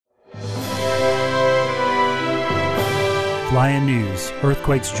Fly-In News,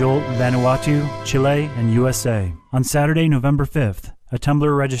 earthquakes jolt Vanuatu, Chile, and USA. On Saturday, November 5th, a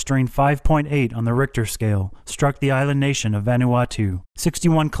trembler registering 5.8 on the Richter scale struck the island nation of Vanuatu,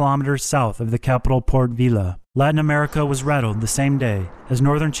 61 kilometers south of the capital Port Vila. Latin America was rattled the same day as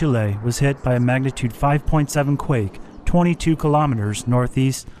northern Chile was hit by a magnitude 5.7 quake 22 kilometers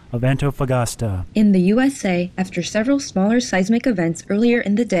northeast of Antofagasta. In the USA, after several smaller seismic events earlier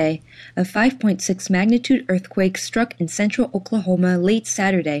in the day, a 5.6 magnitude earthquake struck in central Oklahoma late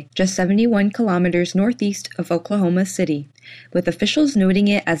Saturday, just 71 kilometers northeast of Oklahoma City, with officials noting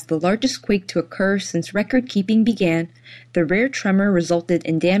it as the largest quake to occur since record-keeping began. The rare tremor resulted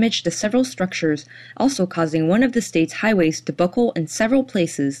in damage to several structures, also causing one of the state's highways to buckle in several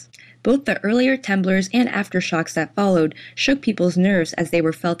places. Both the earlier tremblers and aftershocks that followed shook people's nerves as they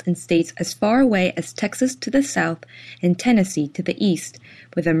were felt in states as far away as Texas to the south and Tennessee to the east,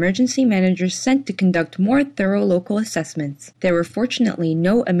 with emergency managers sent to conduct more thorough local assessments. There were fortunately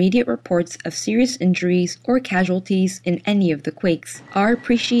no immediate reports of serious injuries or casualties in any of the quakes. Our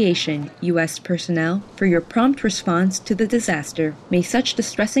appreciation, U.S. personnel, for your prompt response to the disaster. May such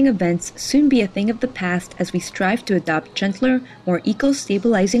distressing events soon be a thing of the past as we strive to adopt gentler, more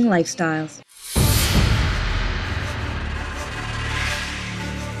eco-stabilizing lifestyles.